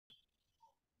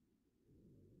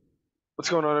What's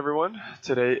going on, everyone?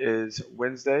 Today is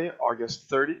Wednesday, August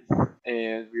 30th,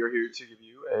 and we are here to give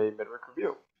you a midweek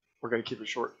review. We're going to keep it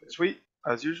short and sweet,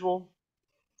 as usual,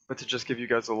 but to just give you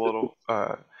guys a little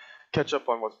catch up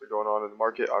on what's been going on in the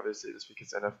market. Obviously, this week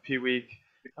is NFP week,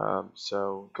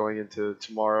 so going into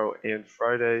tomorrow and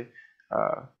Friday,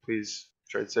 please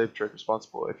trade safe, trade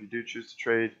responsible if you do choose to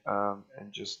trade,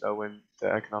 and just know when the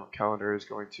economic calendar is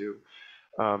going to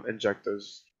inject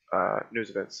those news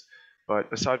events.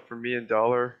 But aside from me and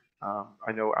dollar,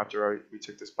 I know after we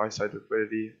took this buy side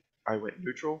liquidity, I went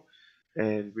neutral,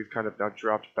 and we've kind of now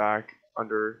dropped back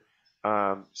under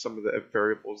some of the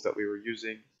variables that we were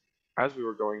using as we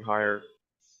were going higher.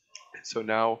 So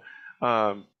now,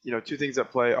 two things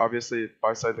at play. Obviously,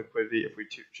 buy side liquidity, if we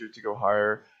choose to go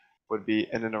higher, would be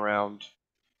in and around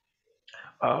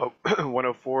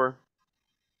 104,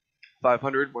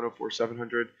 500, 104,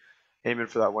 700, aiming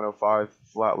for that 105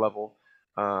 flat level.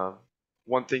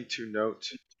 One thing to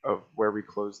note of where we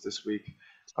closed this week,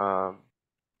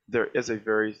 there is a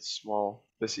very small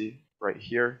BISI right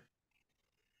here.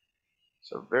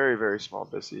 So very, very small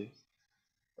BISI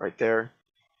right there.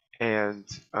 And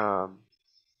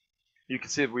you can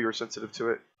see that we were sensitive to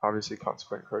it. Obviously,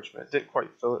 consequent encroachment didn't quite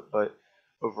fill it, but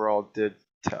overall did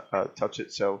touch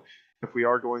it. So if we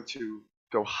are going to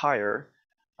go higher,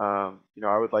 I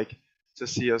would like to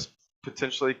see us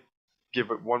potentially give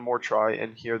it one more try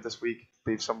in here this week,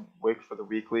 leave some wick for the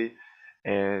weekly,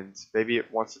 and maybe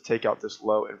it wants to take out this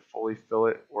low and fully fill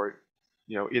it, or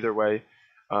either way,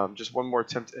 just one more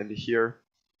attempt into here,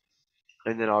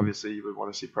 and then obviously you would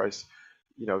want to see price,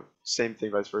 same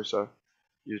thing vice versa,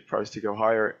 use price to go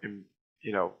higher and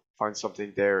find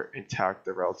something there and tack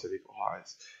the relative equal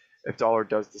highs. If dollar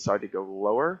does decide to go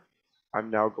lower, I'm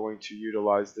now going to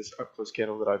utilize this up close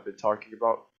candle that I've been talking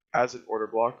about as an order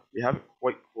block. We haven't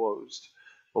quite closed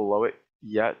below it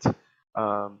yet,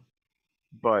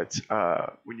 but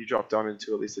when you drop down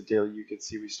into at least a daily, you can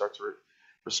see we start to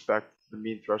respect the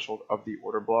mean threshold of the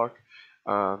order block.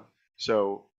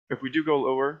 So if we do go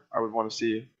lower, I would want to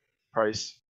see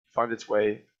price find its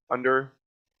way under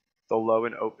the low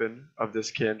and open of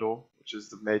this candle, which is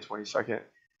the May 22nd,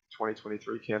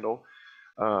 2023 candle,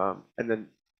 and then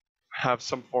have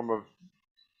some form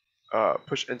of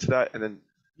push into that, and then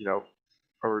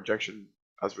a rejection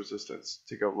as resistance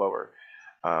to go lower.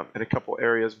 In a couple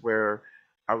areas where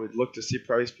I would look to see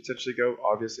price potentially go,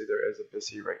 obviously there is a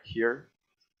BISI right here.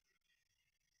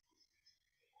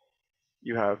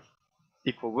 You have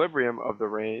equilibrium of the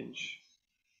range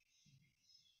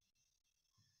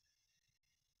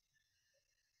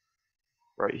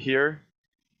right here.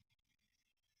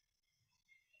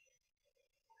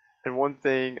 And one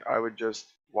thing I would just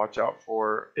watch out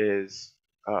for is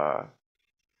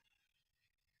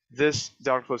this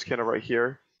down close candle right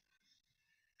here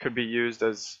could be used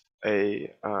as a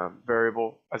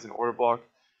variable as an order block,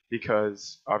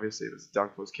 because obviously it was a down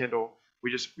close candle.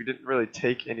 We didn't really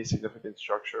take any significant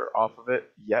structure off of it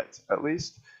yet, at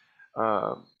least,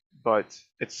 but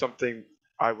it's something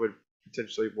I would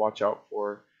potentially watch out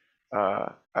for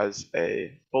as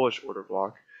a bullish order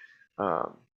block,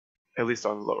 at least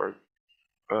on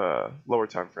lower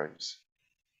time frames.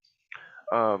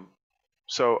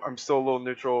 So I'm still a little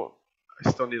neutral. I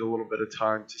still need a little bit of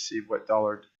time to see what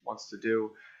dollar wants to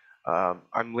do.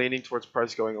 I'm leaning towards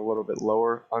price going a little bit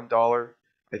lower on dollar.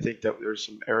 I think that there's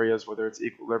some areas, whether it's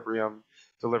equilibrium,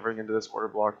 delivering into this order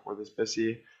block, or this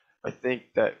BISI. I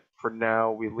think that for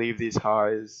now we leave these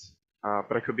highs,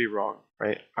 but I could be wrong,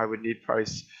 right? I would need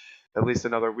price at least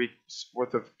another week's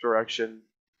worth of direction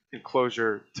and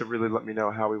closure to really let me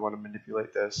know how we want to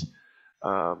manipulate this.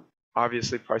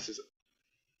 Obviously, price is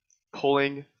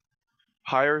pulling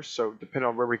higher, so depending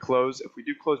on where we close, if we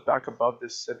do close back above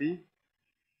this CIBI,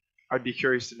 I'd be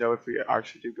curious to know if we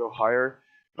actually do go higher,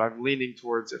 but I'm leaning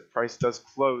towards if price does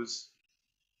close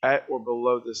at or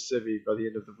below this CIBI by the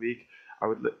end of the week, I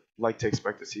would like to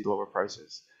expect to see lower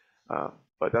prices.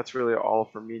 But that's really all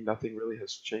for me. Nothing really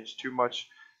has changed too much.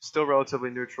 Still relatively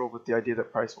neutral with the idea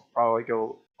that price will probably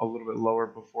go a little bit lower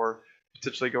before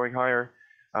potentially going higher,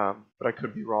 but I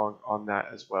could be wrong on that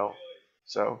as well.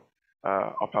 So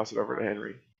I'll pass it over to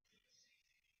Henry.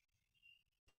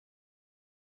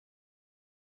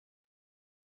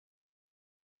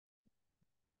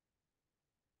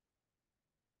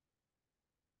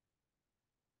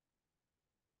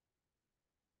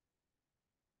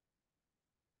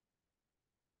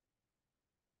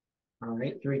 All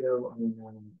right, here we go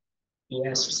on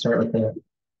start with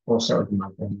we'll start with the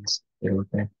month ends here with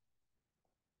that.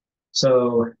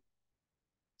 So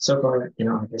far in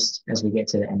August, as we get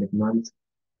to the end of the month,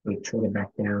 we've traded back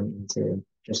down into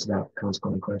just about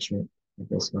consequent encroachment of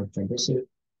this month and this year.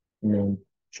 and then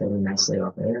trading nicely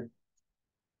off there.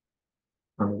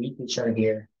 On the weekly chart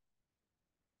here,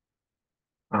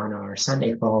 on our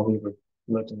Sunday call, we were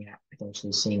looking at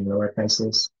potentially seeing lower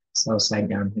prices, sell side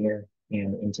down here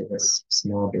and into this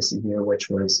small busy here, which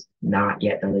was not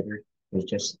yet delivered. It was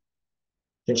just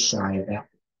shy of that.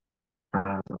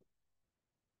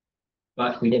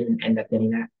 But we didn't end up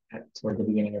getting that toward the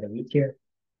beginning of the week here.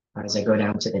 As I go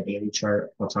down to the daily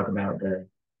chart, I'll talk about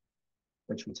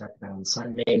which we talked about on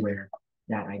Sunday, where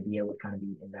that idea would kind of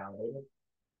be invalidated.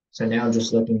 So now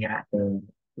just looking at the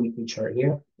weekly chart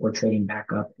here, we're trading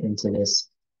back up into this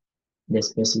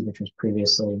BISI, which was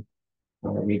previously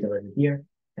redelivered here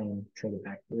and traded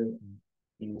back through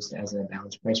and used as a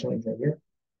balanced price range right here,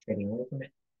 trading away from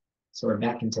it. So we're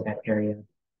back into that area,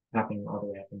 popping all the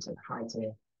way up into the high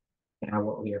today. Now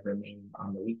what we have remaining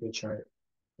on the weekly chart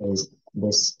is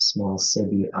this small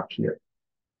SIBI up here.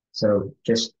 So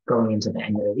just going into the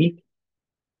end of the week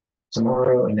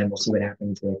tomorrow, and then we'll see what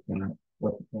happens with the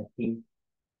NFT.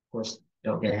 Of course,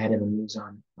 don't get ahead of the news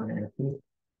on the NFT.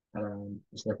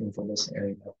 Just looking for this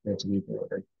area for it to be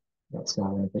delivered. That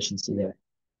small inefficiency there.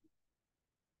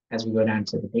 As we go down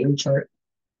to the daily chart,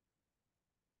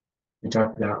 we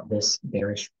talked about this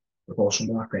bearish propulsion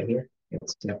block right here.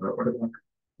 It's a separate order block,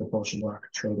 propulsion block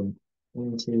trading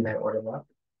into that order block.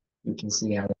 You can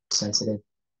see how it's sensitive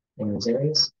in those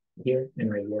areas here and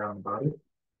right here on the body,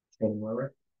 trading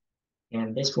lower.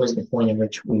 And this was the point in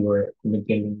which we were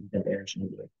negating the bearish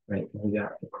idea, right? We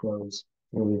got the close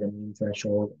through the mean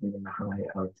threshold and then the high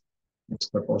of this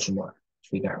propulsion block,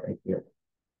 which we got right here.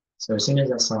 So as soon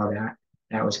as I saw that,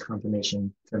 that was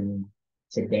confirmation for me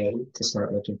today to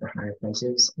start looking for higher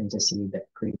prices and to see the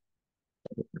pre,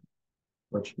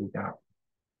 which we got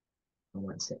on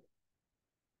Wednesday.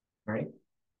 All right.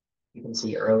 You can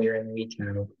see earlier in the week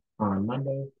how on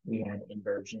Monday we had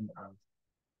inversion of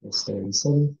this daily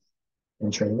city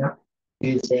and trading up.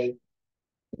 Tuesday,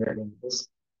 inverting this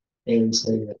daily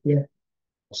city right here.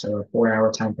 So a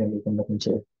 4-hour time frame we can look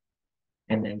into.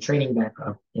 And then trading back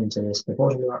up into this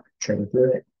propulsion block, trading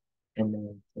through it, and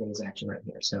then today's action right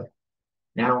here. So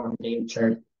now on the daily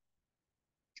chart,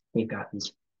 we've got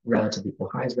these relative equal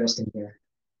highs resting here.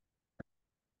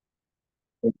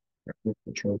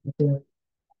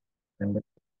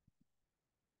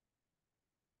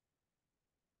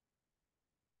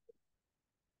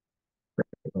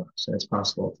 So it's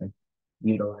possible to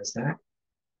utilize that.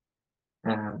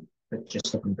 But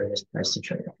just looking for this price to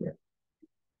trade up here.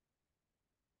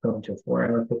 Go into a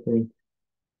 4-hour quickly,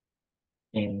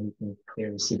 and you can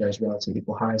clearly see those relative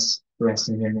equal highs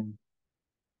resting here now.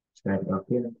 Drag it up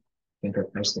here. Anchor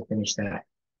price to finish that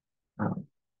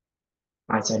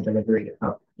high side delivery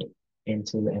up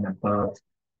into and above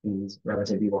these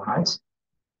relative equal highs.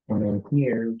 And then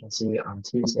here you can see on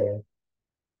Tuesday,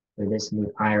 for this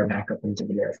move higher back up into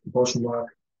the bearish propulsion block,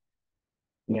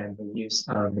 we have the use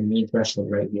of the mean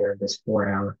threshold right here, this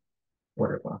 4-hour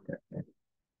order block right there.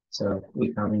 So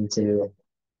we come into,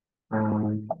 I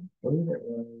believe it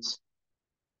was,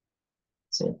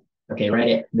 let's see, okay, right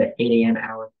at the 8 a.m.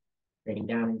 hour, trading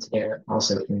down into there,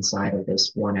 also inside of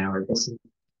this 1-hour BISI.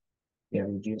 We have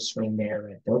a reduced swing there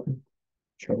at open,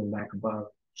 trading back above,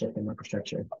 shifting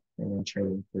microstructure, and then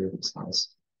trading through these highs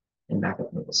and back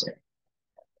up into this area.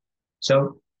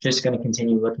 So just going to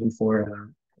continue looking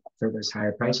for those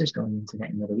higher prices going into the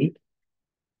end of the week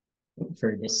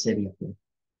for this city up here.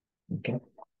 Okay.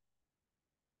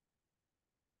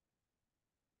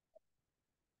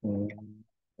 And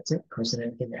that's it. Carson,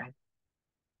 anything to add?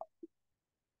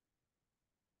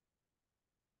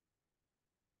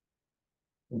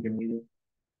 You're muted.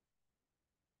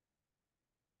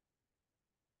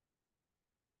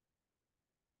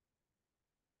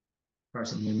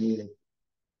 Carson, you're muted.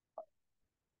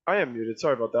 I am muted.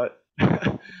 Sorry about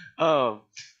that. um,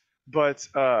 but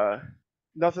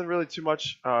nothing really too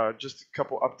much. Just a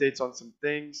couple updates on some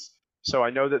things. So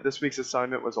I know that this week's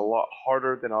assignment was a lot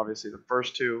harder than obviously the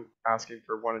first two, asking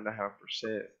for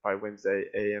 1.5% by Wednesday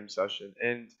AM session,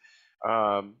 and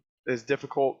is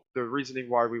difficult. The reasoning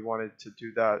why we wanted to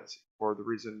do that, or the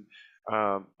reason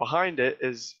behind it,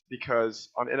 is because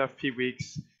on NFP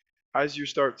weeks, as you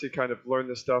start to kind of learn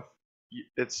this stuff,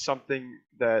 it's something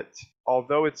that,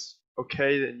 although it's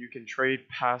okay and you can trade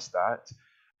past that,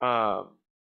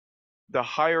 the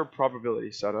higher probability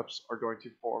setups are going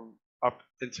to form up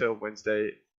until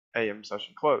Wednesday AM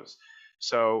session close.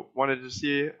 So wanted to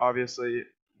see obviously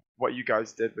what you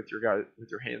guys did with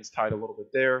your hands tied a little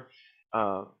bit there.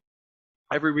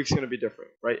 Every week's going to be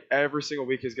different, right? Every single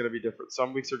week is going to be different.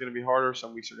 Some weeks are going to be harder,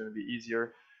 some weeks are going to be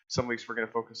easier. Some weeks we're going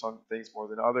to focus on things more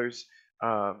than others.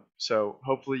 So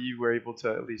hopefully you were able to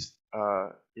at least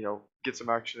get some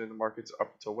action in the markets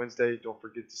up until Wednesday. Don't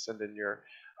forget to send in your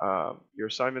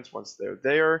assignments once they're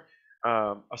there.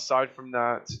 Aside from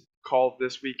that, call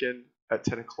this weekend at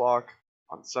 10 o'clock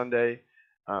on Sunday.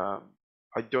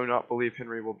 I do not believe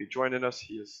Henry will be joining us.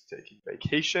 He is taking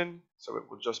vacation, so it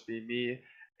will just be me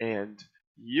and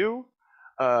you.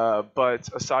 But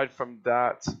aside from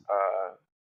that,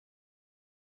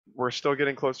 we're still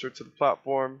getting closer to the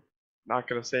platform. Not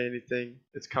going to say anything.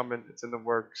 It's coming. It's in the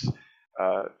works.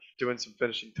 Doing some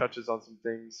finishing touches on some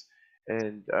things.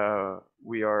 And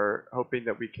we are hoping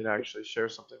that we can actually share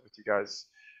something with you guys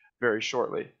very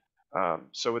shortly.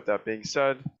 So with that being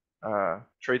said,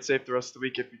 trade safe the rest of the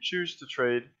week if you choose to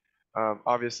trade.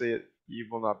 Obviously, you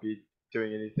will not be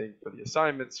doing anything for the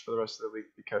assignments for the rest of the week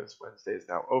because Wednesday is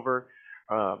now over.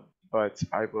 But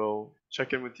I will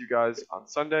check in with you guys on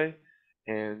Sunday.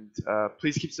 And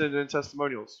please keep sending in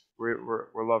testimonials. We're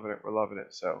loving it. We're loving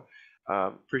it. So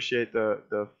appreciate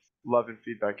the love and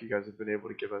feedback you guys have been able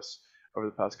to give us over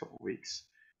the past couple of weeks.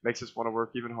 Makes us want to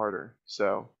work even harder.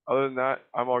 So other than that,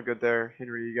 I'm all good there.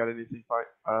 Henry, you got anything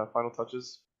final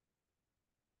touches?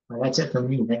 Well, that's it for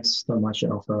me. Thanks so much,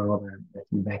 for all the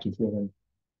feedback you've given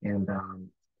and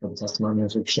for the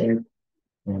testimonials we've shared.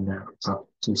 And talk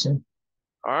to you soon.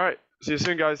 All right. See you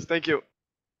soon, guys. Thank you.